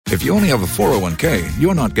If you only have a 401k,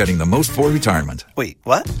 you're not getting the most for retirement. Wait,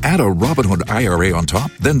 what? Add a Robinhood IRA on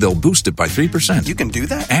top, then they'll boost it by 3%. You can do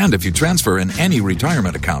that? And if you transfer in any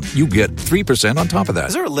retirement account, you get 3% on top of that.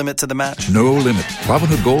 Is there a limit to the match? No limit.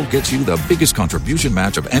 Robinhood Gold gets you the biggest contribution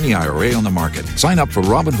match of any IRA on the market. Sign up for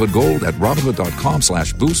Robinhood Gold at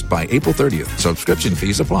Robinhood.com/boost by April 30th. Subscription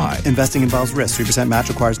fees apply. Investing involves risk. 3% match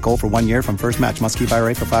requires gold for 1 year from first match. Must keep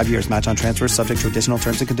IRA for 5 years. Match on transfers subject to additional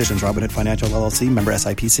terms and conditions. Robinhood Financial LLC, member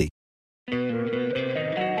SIPC.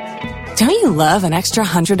 Don't you love an extra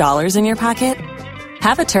 $100 in your pocket?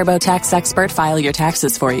 Have a TurboTax expert file your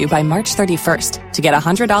taxes for you by March 31st to get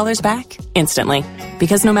 $100 back instantly.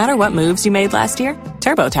 Because no matter what moves you made last year,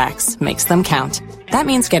 TurboTax makes them count. That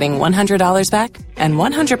means getting $100 back and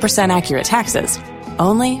 100% accurate taxes,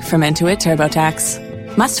 only from Intuit TurboTax.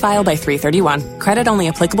 Must file by 3/31. Credit only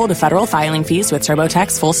applicable to federal filing fees with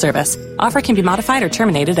TurboTax full service. Offer can be modified or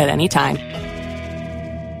terminated at any time.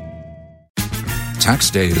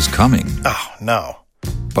 Tax day is coming. Oh, no.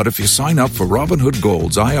 But if you sign up for Robinhood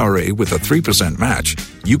Gold's IRA with a 3% match,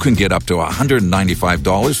 you can get up to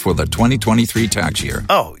 $195 for the 2023 tax year.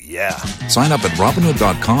 Oh, yeah. Sign up at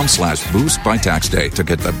Robinhood.com/boost by tax day to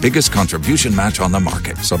get the biggest contribution match on the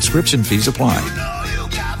market. Subscription fees apply.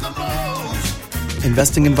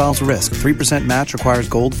 Investing involves risk. 3% match requires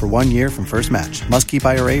gold for 1 year from first match. Must keep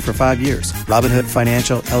IRA for 5 years. Robinhood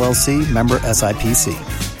Financial LLC, member SIPC.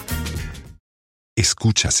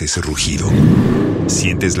 ¿Escuchas ese rugido?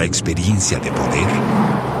 ¿Sientes la experiencia de poder?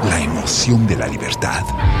 ¿La emoción de la libertad?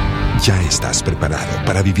 Ya estás preparado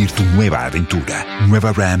para vivir tu nueva aventura.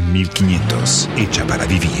 Nueva Ram 1500, hecha para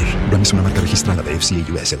vivir. Ram es una marca registrada de FCA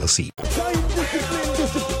US LLC.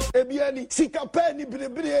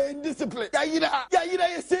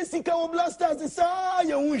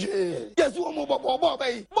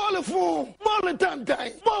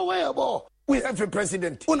 We have a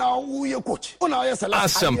president.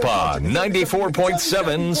 Asampa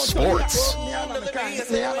 94.7 Sports.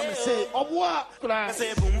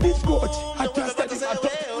 This coach, I trusted him. I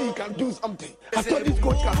thought he can do something. I thought this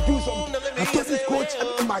coach can do something. I thought this coach,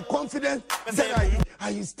 and my confidence that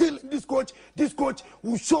I still this coach. This coach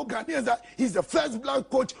will show Ghanaians that he's the first black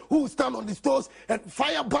coach who will stand on his toes and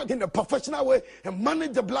fire back in a professional way and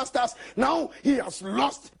manage the Blasters. Now he has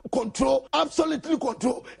lost control, absolutely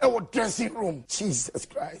control, our dressing room. Jesus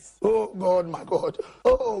Christ. Oh God, my God.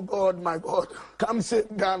 Oh God, my God. Come save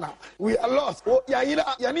Ghana. We are lost. Oh,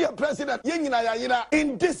 Yaira, Yania president, Yengina Yaira,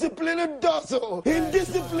 indisciplined dorsal.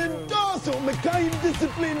 Indisciplined dorsal. Meka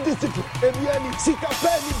indiscipline. Ebiani, Sika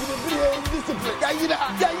Penny, indiscipline.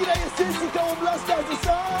 Yaira, you say Sika Blasters, the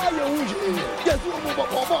Saya Uji. Yes,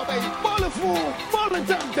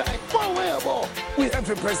 we have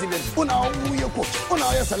a president. Una uye coach. Una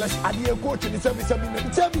uye select. Adiye coach in the service.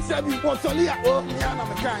 Whatsolia. Oh, Niana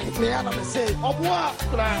Mekai. Niana me say. Obwa.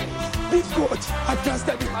 This coach, I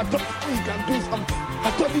trusted him. I thought he can do something.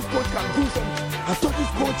 I thought this coach can do something. I thought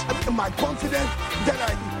this coach, and my confidence that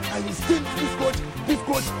I still this coach. This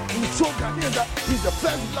coach will show Ghanaians that he's the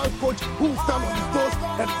first black coach who will stand on his toes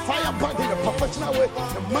and fire back in a professional way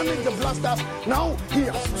and manage the Blasters. Now he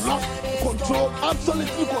has lost control,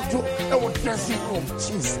 absolutely control, our dressing room.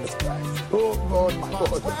 Jesus Christ. Oh God, my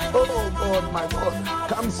God. Oh God, my God.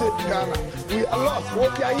 Come save Ghana. We are lost. Oh,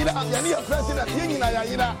 Yaira president.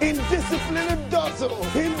 Yaira. Indisciplined dorsal.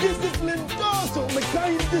 Indisciplined dorsal. Meka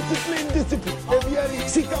indiscipline. Ebiani.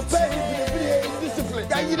 Sika Penny. Indiscipline.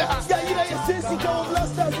 Yaira, you say Sika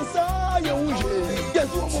Blasters. Saya Uji. Yes,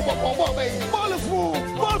 ball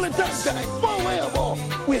time. Ball.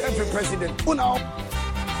 We have a president. Una.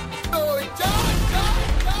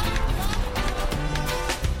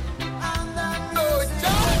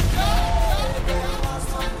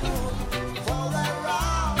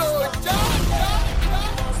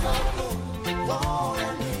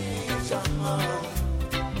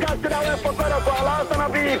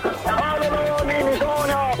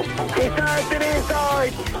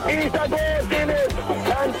 He's a goal in it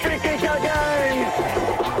and free kick again.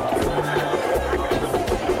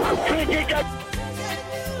 Free kick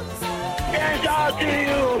against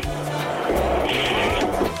RTU.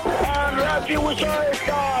 And Rafi will show his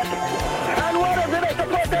card. And what is it? The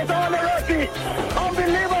supporters on the Rafi.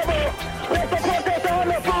 Unbelievable. The supporters on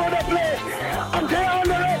the field of play. And they on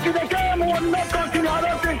the Rafi. The game will not continue. I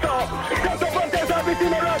don't think so. The supporters have it in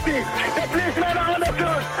the Rafi. The policemen are on the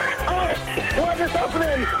field. What is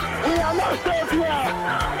happening? We are not safe here.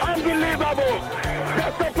 Unbelievable. The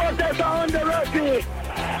supporters are on the referee.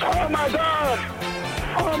 Oh my God.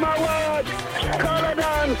 Oh my word.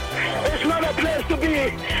 Caladan is not a place to be.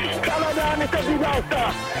 Caladan is a disaster.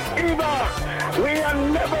 Eva, we are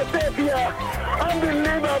never safe here.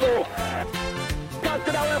 Unbelievable. Got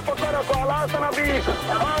to that way for Kodako. Last on a beat.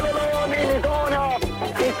 All alone in his own half.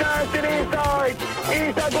 He turns to the inside.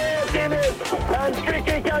 He's a goal in it. And free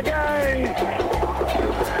kick again.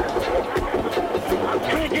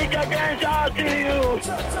 Free kick again, shout to you.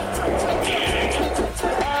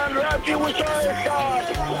 And Rafi will show his card.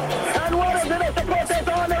 And what is it? The supporters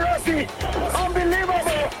on the Rafi.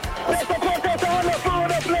 Unbelievable. The supporters on the floor of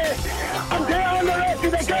the play. And they on the Rafi.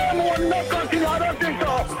 The game will not continue. I don't think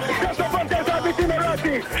so. The supporters are beating the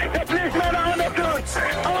Rafi. The policemen are on the field.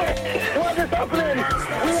 Oh, what is happening?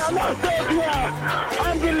 We are not safe here.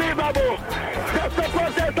 Unbelievable. The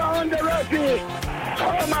supporters are on the Rafi.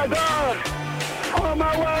 Oh my God. Oh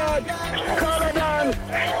my word, Caladan,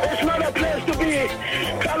 it's not a place to be.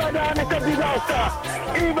 Caladan is a disaster.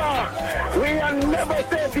 Eva, we are never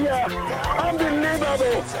safe here.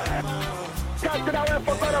 Unbelievable. Got to that way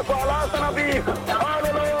for Kodako. Last on a beat. All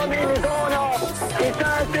alone in his own half. He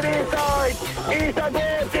turns to the inside. He's a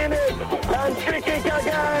goal in it. And free kick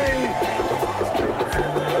again.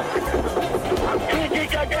 Free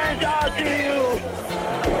kick again, shout to you.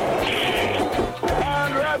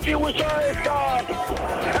 And Rafi will show his card.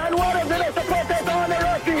 And what is it? The supporters on the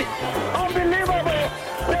Rafi. Unbelievable.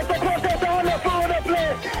 The supporters on the floor of the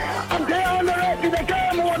play. And they on the Rafi. The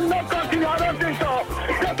game will not continue. I don't think so.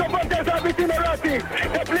 The supporters are beating the Rafi.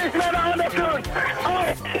 The policemen are on the field. Oh,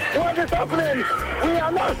 what is happening? We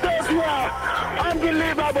are not safe here.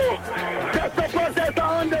 Unbelievable. The supporters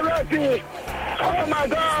are on the Rafi. Oh my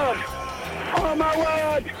God. Oh my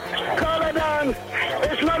word, Caladan,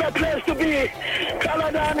 it's not a place to be.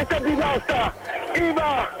 Caladan is a disaster.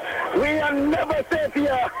 Eva, we are never safe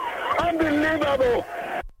here. Unbelievable.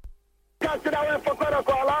 Got to that way for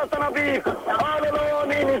Kodako. Last on a beat. All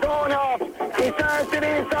alone in his own half. He turns to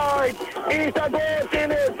the inside. He's a goal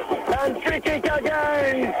in it. And free kick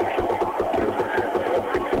again.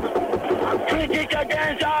 Free kick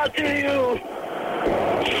again, shout to you.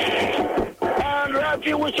 And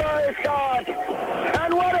Rafi will show his card.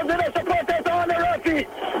 And what is it? The supporters on the Rafi.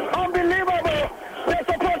 Unbelievable. The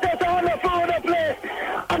supporters on the floor of the play.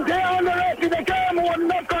 And they on the Rafi. The game will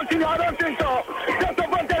not continue. I don't think so. The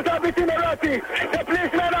supporters are beating the Rafi. The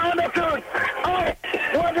policemen are on the field. Oh,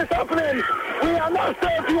 what is happening? We are not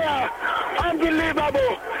safe here.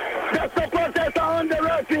 Unbelievable. The supporters are on the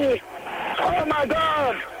Rafi. Oh my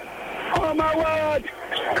God. Oh my word,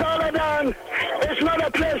 Caladan, it's not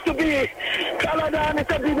a place to be. Caladan is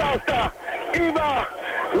a disaster. Eva,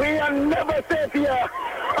 we are never safe here.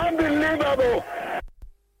 Unbelievable.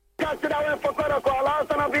 Got to that way for Kodako.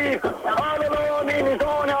 Last on a beat. All alone in his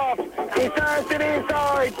own half. He turns to the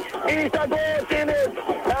inside. He's a goal in it.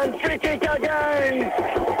 And free kick again.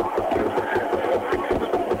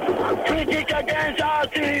 Free kick again,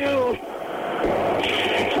 shout to you.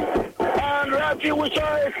 And Rafi will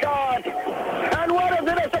show his card. And what is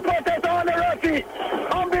it? The supporters on the Rafi.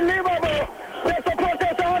 Unbelievable. The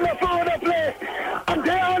supporters on the floor of the play. And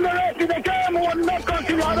they on the Rafi. The game will not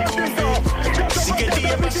continue. I don't think so.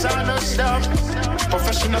 Stop.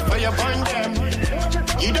 Professional fire burn them.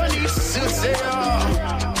 You don't need to say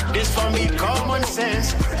this for me common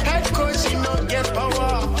sense. Head coach, you know get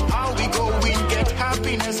power. How we go win, get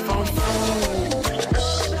happiness from food.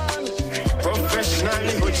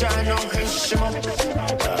 Professionally, which I know Hishimo.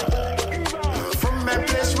 From my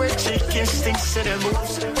place where chicken stinks to the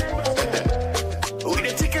moves. We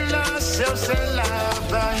dey taking ourselves alive,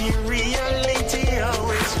 but in reality,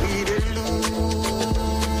 always we the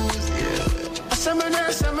lose. Yeah. Samana,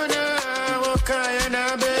 wakaya na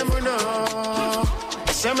bemuno.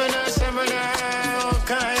 Samana,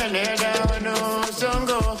 wakaya na no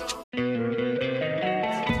zongo.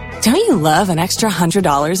 Don't you love an extra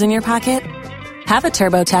 $100 in your pocket? Have a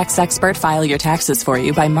TurboTax expert file your taxes for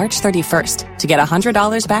you by March 31st to get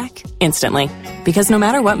 $100 back instantly. Because no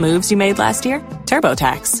matter what moves you made last year,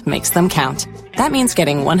 TurboTax makes them count. That means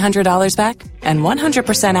getting $100 back and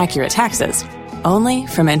 100% accurate taxes only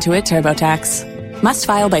from Intuit TurboTax. Must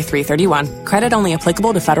file by 3/31. Credit only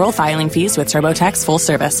applicable to federal filing fees with TurboTax full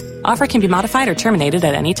service. Offer can be modified or terminated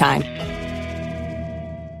at any time.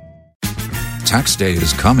 Tax day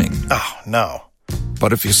is coming. Oh, no.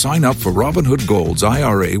 But if you sign up for Robinhood Gold's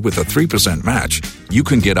IRA with a 3% match, you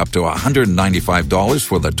can get up to $195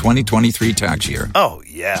 for the 2023 tax year. Oh,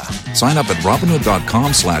 yeah. Sign up at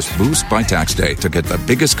Robinhood.com/boost by tax day to get the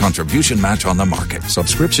biggest contribution match on the market.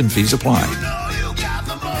 Subscription fees apply.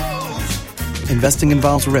 Investing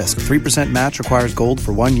involves risk. 3% match requires gold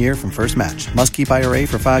for 1 year from first match. Must keep IRA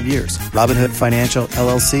for 5 years. Robinhood Financial,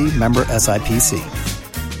 LLC, member SIPC.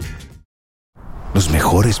 Los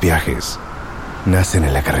mejores viajes nacen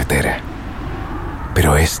en la carretera,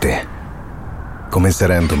 pero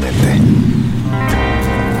comenzará en tu mente.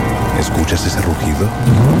 ¿Escuchas ese rugido?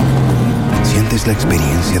 ¿Sientes la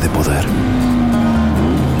experiencia de poder?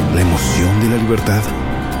 ¿La emoción de la libertad?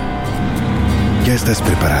 Ya estás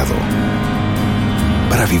preparado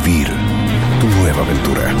para vivir tu nueva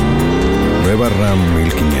aventura. Nueva RAM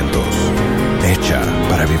 1500. Hecha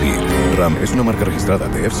para vivir. RAM es una marca registrada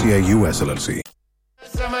de FCI US LLC.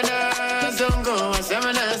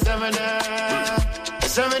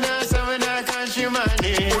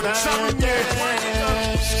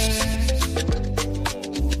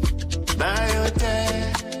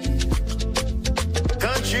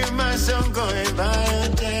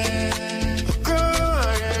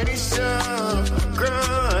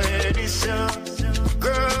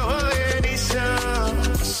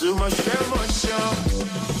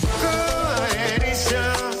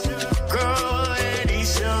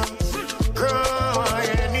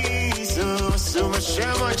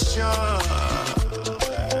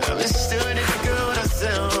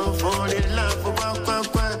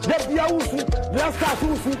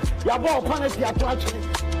 Ya ball punish ya to actually.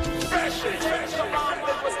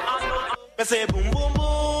 I say boom boom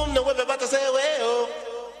boom, no we're about to say well.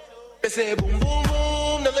 I say boom boom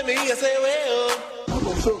boom, no let me hear say well.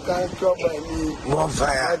 I'm so kind of trouble by me. More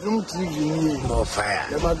fire. I don't TV me. More fire.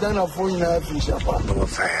 The Madonna phone na fish up. More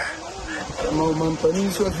fire. The man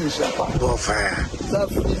peninsula fish up. More fire. That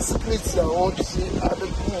splits I want to see other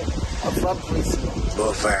people. A front place.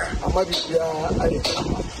 More fire. I might be here.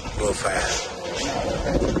 More fire.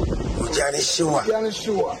 Ujani Shua. Ujani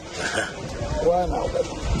Shua. One hour.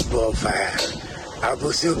 Bonfire.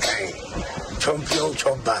 Abusukai. Champion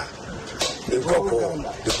Chomba. The Coco.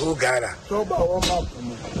 The Bugara. Choba Woma.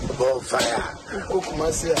 Bonfire.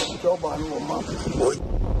 Ukumasia. Choba Woma.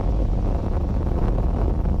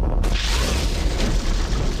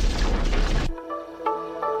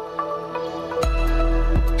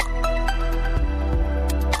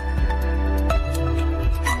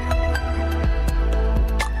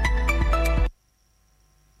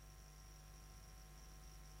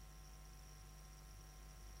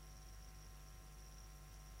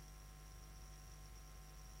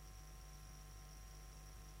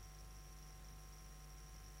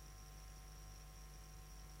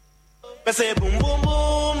 I say boom boom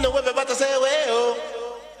boom, no we're about to say well.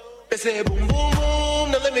 I say boom boom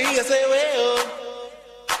boom, no let me hear say well.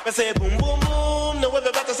 I say boom boom boom, no we're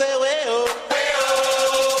about to say well.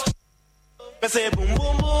 I say boom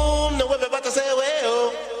boom boom, no we're about to say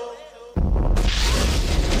well.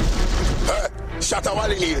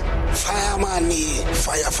 Shatawali, fireman,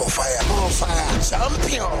 fire for fire, more fire,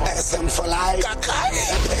 champion, SM for life, Kakai,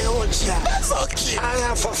 Peocha, that's okay,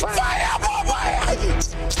 fire for fire, fire for fire,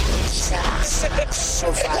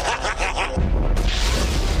 so fire.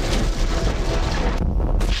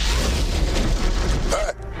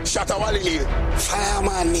 Shatawali,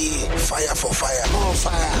 fireman, fire for fire, more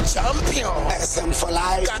fire, champion, SM for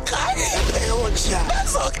life, Kakai, Peocha,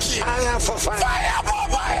 that's okay, fire for fire, fire for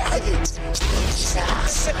fire.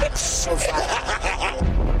 So fire.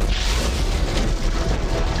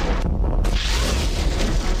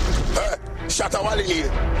 Shatawali,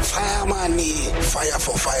 fireman, fire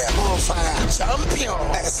for fire, more fire,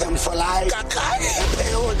 champion, SM for life, Kakai,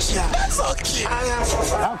 Peocha, that's okay, fire for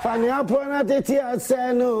fire. Afanya pona tete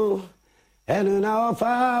aseno, enu na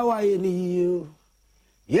ofa wa yeniyo,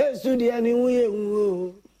 Yesu di ani wuye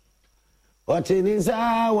wo,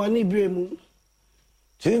 otinisa wani bremu,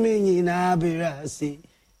 tumi nyina birasi,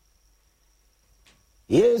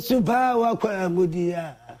 Yesu pa wa kwa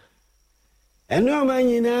mudia, enu ma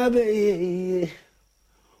nyina be,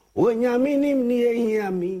 wonyamini mni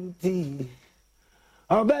yaminti,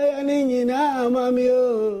 obaya ni nyina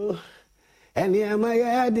mamio, eni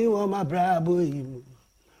amayadi wa mabrabo imu,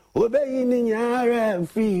 obayi ni nyara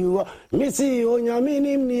fiwa, misi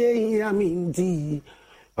wonyamini mni yaminti,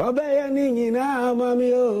 obaya ni nyina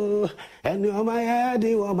mamio, eni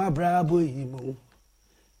amayadi wa mabrabo imu,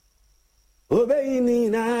 obayi ni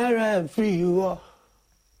nyara fiwa,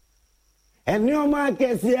 eni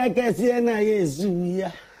amakesi na Yesu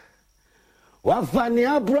ya. Wafani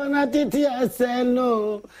aprona titi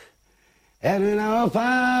aseno, enu na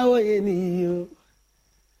wafa weniyo.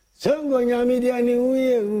 Songo nyamidia ni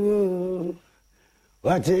uye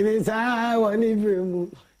watini saa wani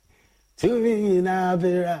bremu, tumi na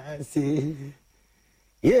birasi.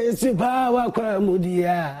 Yesu pawa kwa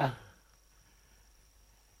mudia.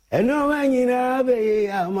 Eno wanyina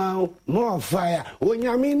be ama more fire.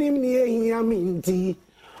 Onyamini mnie yaminti.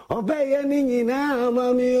 Obeye ni nyina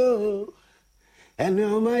amamio.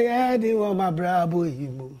 Eno mayadi wa mabrabo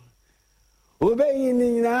imu. Obeye ni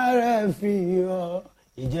nyina refiyo.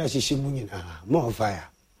 just shimunina, more fire.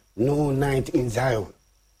 No night in Zion,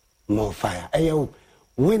 more fire. Ayo,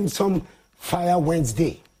 win some Fire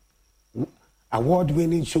Wednesday,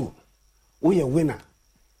 award-winning show. We a winner.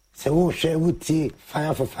 So we'll share with you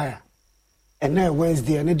Fire for Fire. And then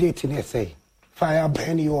Wednesday, and a date in say Fire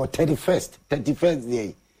burn your 31st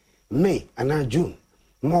day, May, and now June.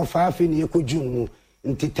 More fire in Yoko June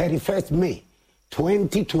until 31st May,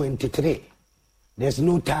 2023. There's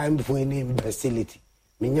no time for any imbecility.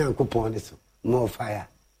 Minyan coupon this. More fire.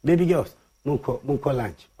 Baby girls, muko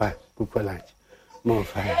lunch. Bye. Muko lunch. More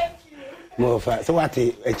fire. More fire. So what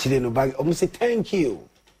actually no bag. I say thank you.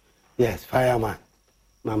 Yes, fireman.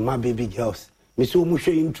 Mama baby girls. Me so mu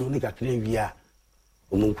show intro ni kakre wia.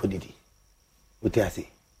 Omunko didi. Uti ase.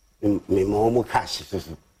 Me mo cash so.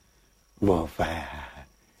 More fire.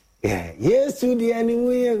 Yeah. Yes to the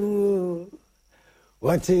anyway.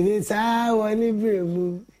 What is I want to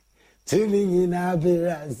bring to me in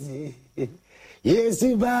Abirasi. Yes,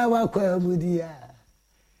 you buy what Kwamudia.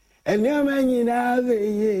 And your man in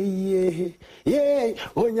Ave, yea,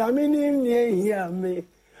 when you're meaning, yea,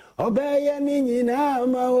 obey any in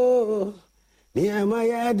Amao. Near my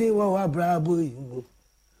idea, what brabo,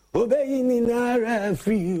 obeying in our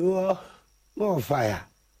free more fire.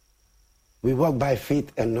 We walk by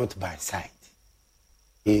faith and not by sight.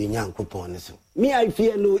 Me, I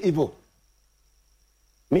fear no evil.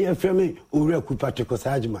 Me, I fear me, Ure Kupatriko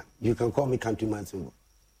Sajman. You can call me Countryman Simbo.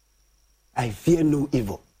 I fear no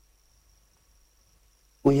evil.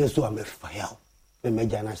 We used to have a fire. Me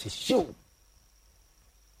Majana says, shoot.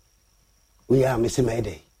 We are missing my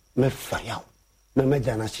day. Me fire. Me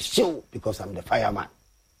Majana says, shoot, because I'm the fireman.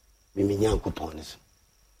 Me Minyan Kuponis.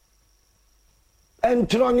 And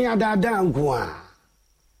Tronia da Dangua.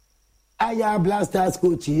 Aya Blasters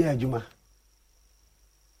coach here, Juma.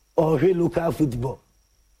 Or he look at football.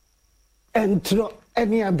 And throw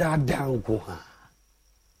any other down.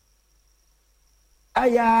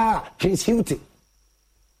 Aya Chris Hilton.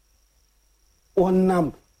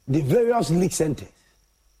 On the various league centers.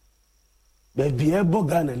 But be able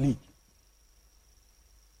Ghana League.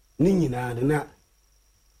 Nina na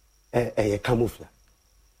a camouflage.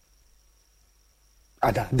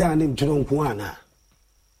 Ada down him to Kuana.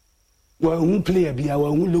 Well, who play a beer,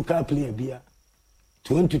 well, who local play a beer.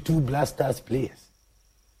 22 Blasters players.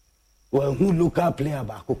 Well, who local player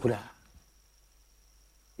ba Kokura.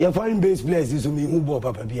 Your foreign base players is me who bought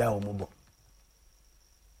Papa Bia or Mobo.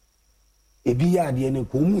 A beer, the end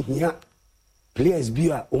of here. Players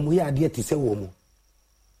beer, Omuya dear to say woman.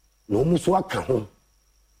 No Muswaka home.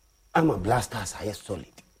 I'm a Blasters, I solid.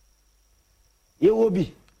 You will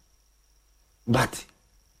be. But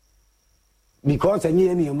because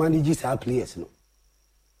any manages our players, no.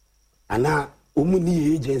 And now,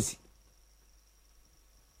 Umuni agency.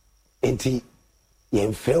 Enti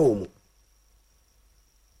yen film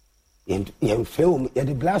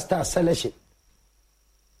the Blaster selection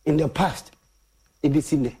in the past it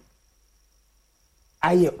is in the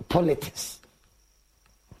politics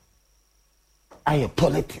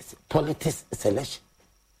selection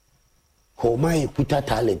Homa put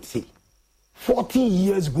talent see 40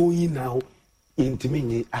 years going now into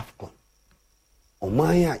me Afcon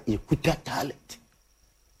Omaya ikuta talent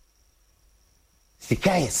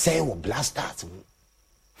Sikai say we Blasters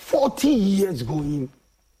 40 years going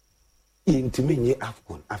into many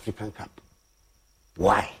Afcon African Cup.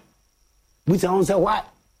 Why? Which answer why?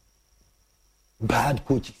 Bad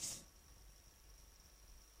coaches.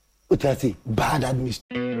 What I say? Bad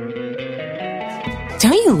administration.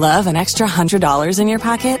 Don't you love an extra $100 in your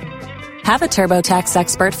pocket? Have a TurboTax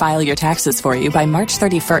expert file your taxes for you by March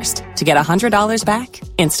 31st to get $100 back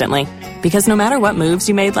instantly. Because no matter what moves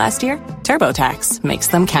you made last year, TurboTax makes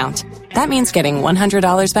them count. That means getting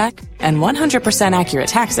 $100 back and 100% accurate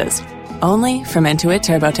taxes only from Intuit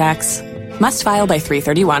TurboTax. Must file by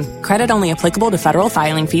 3/31. Credit only applicable to federal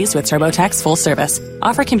filing fees with TurboTax full service.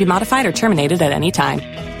 Offer can be modified or terminated at any time.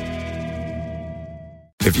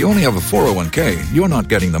 If you only have a 401k, you're not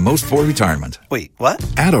getting the most for retirement. Wait, what?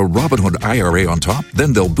 Add a Robinhood IRA on top,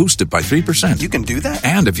 then they'll boost it by 3%. You can do that?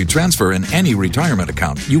 And if you transfer in any retirement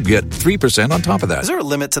account, you get 3% on top of that. Is there a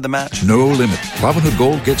limit to the match? No limit. Robinhood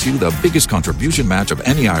Gold gets you the biggest contribution match of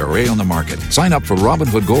any IRA on the market. Sign up for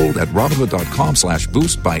Robinhood Gold at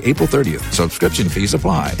Robinhood.com/boost by April 30th. Subscription fees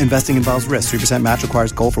apply. Investing involves risk. 3% match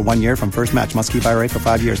requires gold for 1 year from first match. Must keep IRA for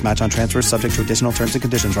 5 years. Match on transfers subject to additional terms and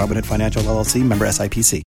conditions. Robinhood Financial LLC, member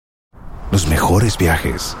SIPC. Los mejores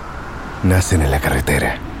viajes nacen en la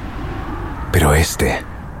carretera, pero este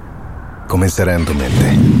comenzará en tu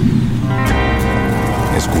mente.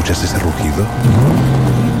 ¿Escuchas ese rugido?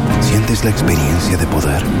 ¿Sientes la experiencia de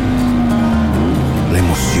poder? la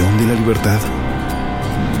emoción de la libertad.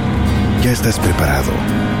 Ya estás preparado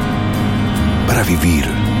para vivir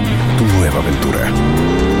tu nueva aventura.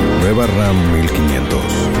 Nueva Ram 1500.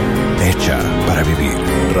 Hecha para vivir.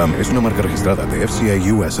 Ram es una marca registrada de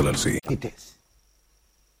FCI US LLC.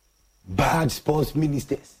 Bad sports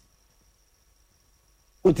ministers.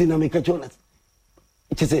 Utinamika Jonas.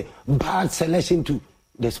 It is a bad selection to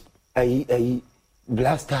the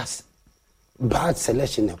Blasters. Bad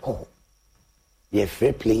selection a call. You're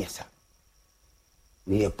fair players.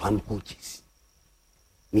 Near palm coaches.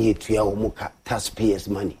 Near Triaomoka taxpayers'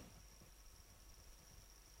 money.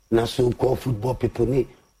 Now so-called football people,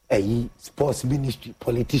 sports ministry,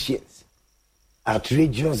 politicians.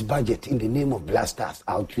 Outrageous budget in the name of Blasters.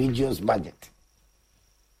 Outrageous budget.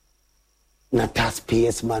 Now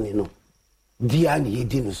taxpayers' money, no. Diane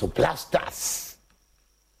Yedino, so Blasters.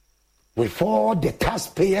 With all the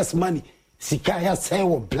taxpayers' money, Sikaya say,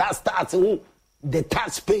 Blasters, the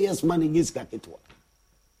taxpayers' money is got it.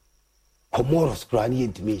 Comoros, Granny,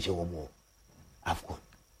 intimation or more. Afghan.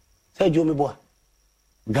 Say, Joe, boy.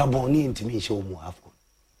 Gaboni intimation or more. Afghan.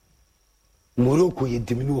 Morocco,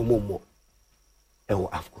 intimino more.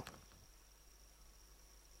 Afghan.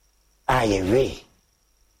 I away.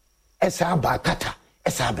 Esa bakata,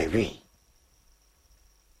 esa bere.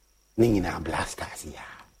 Ningina Blasters, ya.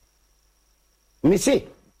 Me say,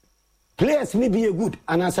 players may be a good,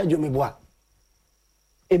 and answer you me boy.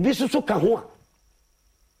 A bisu kahua.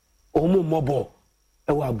 Omo mobo.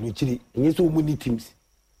 Ewa blue chili, and yes, many teams.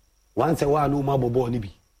 Once a while, no mabo nibi.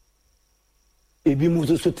 Ebi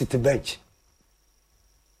muzo so to the bench.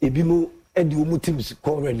 Ebi mu edi umu teams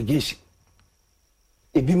call relegation.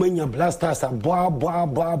 Ebi manya Blasters are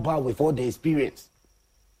boa with all the experience.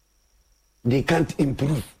 They can't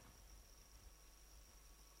improve.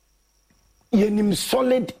 Yenim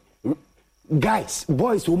solid guys,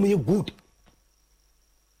 boys who make good.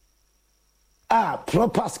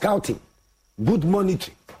 Proper scouting, good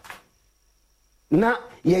monitoring. Now,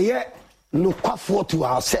 no quafford to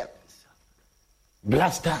ourselves.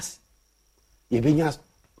 Blasters, you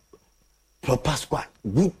proper squad,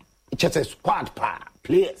 good, just a squad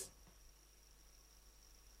players.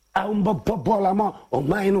 Ball ama or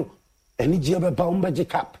mine, any jabba bomba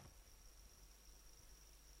cap.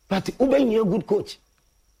 But Uben, you're a good coach.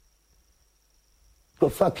 Go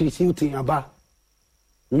factory shooting about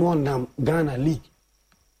no nam Ghana League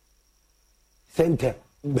Center,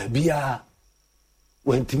 Babia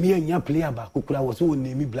went to me and your player back who was who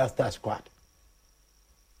named Blaster Squad.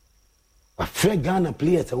 A Fred Ghana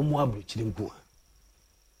players are more chilling go.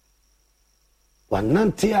 One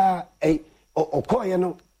Nantia or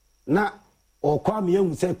Koyano, na or Kwame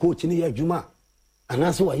Young say coach in here Juma. And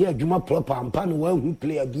that's why here Juma proper and pan well who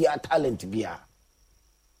play a beer talent beer.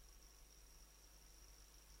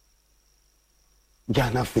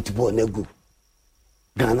 Ghana football nego.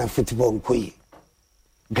 Ghana football nkoye.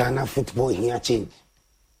 Ghana football here change.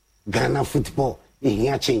 Ghana football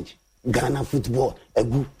here change. Ghana football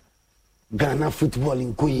egu. Ghana football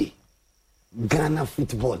nkoye. Ghana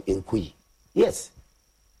football nkoye. Yes.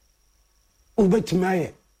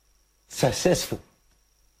 Ubetimaye successful.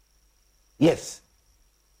 Yes.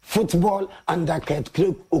 Football under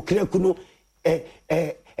Okrekuno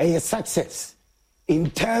a success in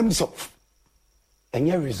terms of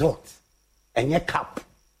any results, any cup,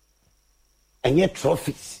 any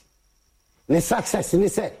trophies. The success in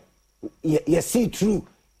say you see through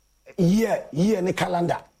year in the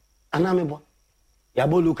calendar. Anamebo,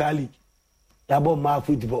 yabo local league, yabo ma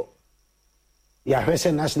football. Ya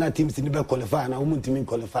Russian national teams in the qualify and women team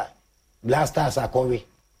qualify. Blasters are coming.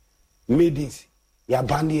 Maidens. Ya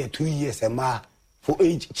band here 2 years and ma for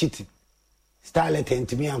age cheating. Starlet and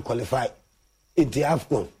to me and qualify. Into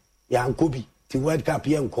AFCON, ya Kobe, to World Cup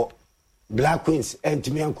yanko. Black Queens and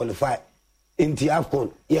to me and qualify. Into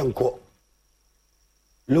AFCON yanko.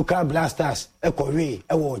 Local Blasters, Ekore,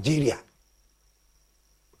 Algeria.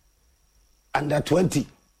 Under 20,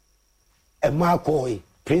 a Marco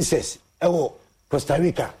Princess, Costa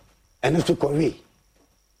Rica, and also Korea.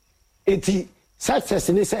 80 success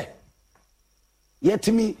in this. Yet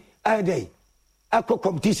to me, I day, aqua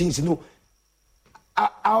competitions,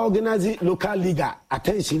 I organize local league,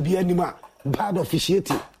 attention, be anima, bad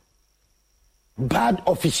officiating. Bad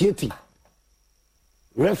officiating.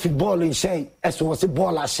 Referee ball in say, as was a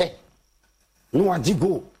ball I say. No, I did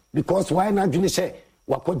go, because why not you say,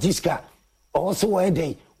 Wako Jiska, also a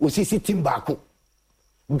day, was he sitting back?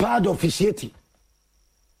 Bad officiating.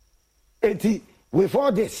 80, with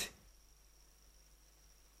all this,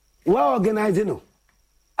 well organizing,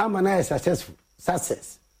 I'm a nice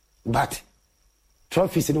success, but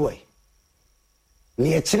trophies in a way.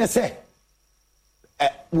 Near Chile say,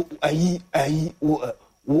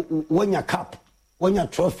 when your cup, when your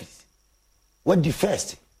trophies, what the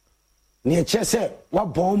first, near Chesse, what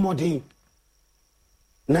bomb modern.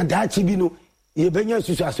 Na dachi bi no ye benya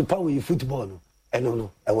susu asopa we football no eno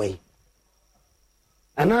no away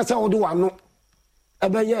anasa wo do wano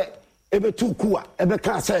ebeye ebetu kuwa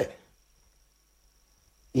ebeka say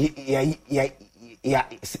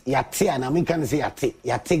ya te ana me kan say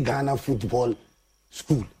ya te Ghana football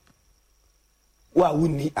school wa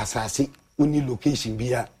woni asase woni location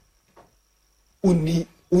bia woni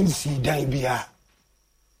unsi dan bia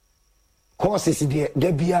courses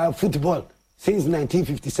there bia football. Since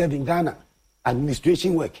 1957, Ghana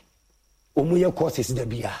administration work. Omoye courses de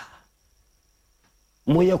bia.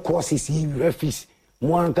 Moye courses yi referees,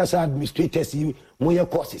 mo ankasa administrators yi moye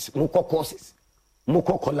courses, moko courses,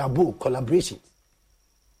 moko collaborations.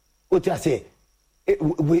 Oti ase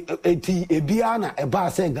e bia na e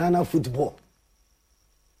ba say Ghana football.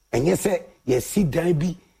 Enye say ye si dan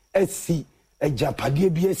bi esi e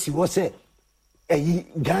japade bi esi wo say e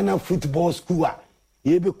Ghana football school a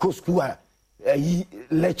ye be ko school a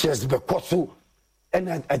lectures because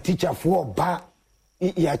and a teacher for ba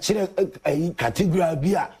ya chere a category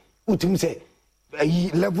bia utim say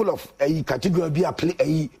a level of a category bia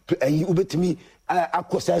play a ubetimi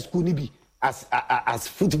akosa school ni bi as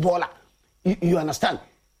footballer you understand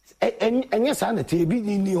and yes and te bi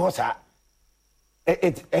ni hosa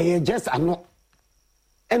it just ano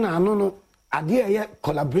and ano no ade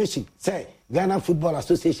collaboration say Ghana Football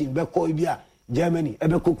Association be ko bia Germany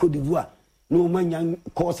ebe Cote d'Ivoire no man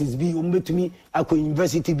courses be umbetumi ako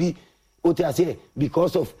university be oti ase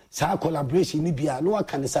because of sa collaboration ni bia no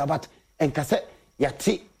aka ne sabat enkase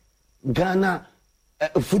yate Ghana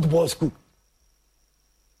football school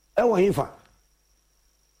ewo hifa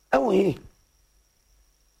ewo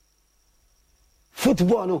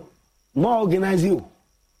football no more organize you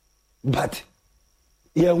but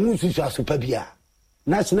ya wunsu super bia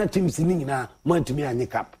national teams ni nyina montumi anye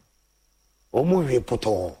cap omo we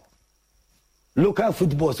poto local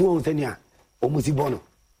football so won tania omusi bono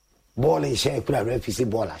ball in share kura referee say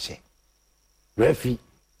ball a share referee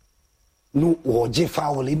no oje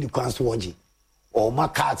foul in the class oje or ma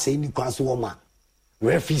card say in the class ma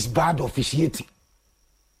referees bad officiating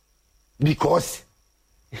because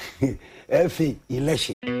FA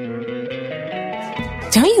election.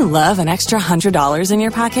 Don't you love an extra $100 in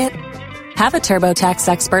your pocket? Have a TurboTax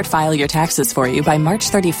expert file your taxes for you by March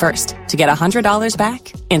 31st to get $100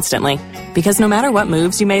 back instantly. Because no matter what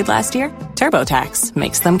moves you made last year, TurboTax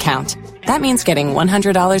makes them count. That means getting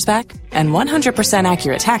 $100 back and 100%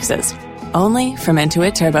 accurate taxes only from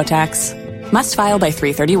Intuit TurboTax. Must file by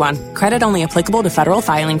 3/31. Credit only applicable to federal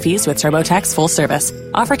filing fees with TurboTax full service.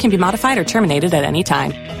 Offer can be modified or terminated at any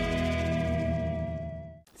time.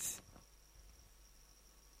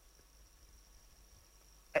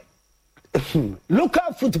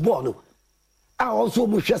 Local football no I also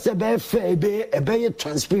must say be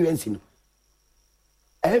transparency no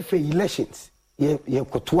FA elections ye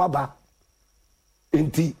kotoaba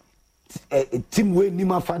enti team we ni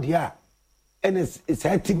mafadia and it's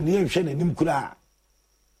a team ni ehwe na nim kura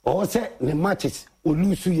o say ne matches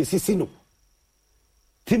olusu ye sisi no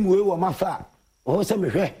team we wo mafa o say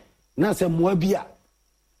mehwe na say moa bia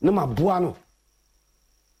na maboa no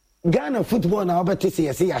Ghana football na obete say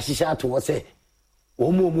yes ya shisha to say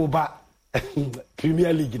omo ba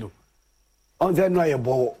Premier League no on say no ye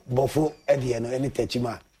bofo e de no any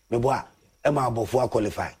techima me bo a e ma bofo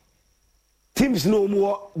qualify teams no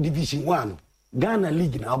mo division 1 Ghana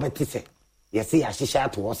League na obete say yes ya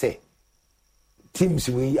shisha to say teams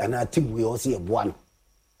we and a team we also e bo no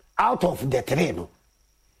out of the three no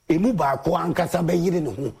emu ba ko ankasa be yire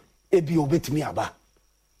no ho e bi obetimi aba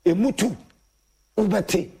emu two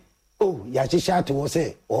ubete oh ya chisha to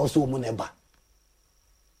say also mu neba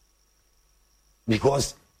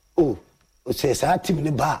because oh say sa team ne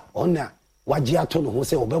ba ona waji ato no ho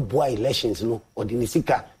say obeboa elections no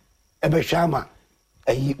odinisika ebe hwama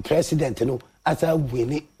president no asa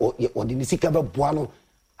wini odinisika beboa no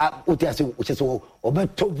oti ase so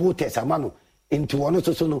obeto voters amano into one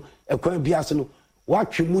so no ekwan biase no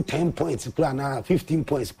watwe mu 10 points kura na 15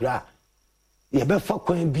 points kura ye be fa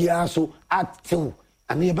kwan bia so atil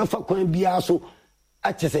and ye be fa kwan bia so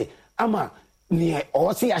atese ama ne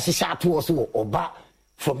o se ahihya to so oba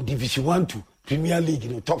from division 1 to Premier League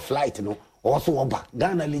no top flight no also oba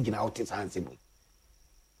Ghana League na out is handsome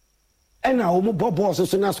and na o mo bobo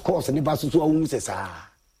so na scores ne ba so so a wu se sa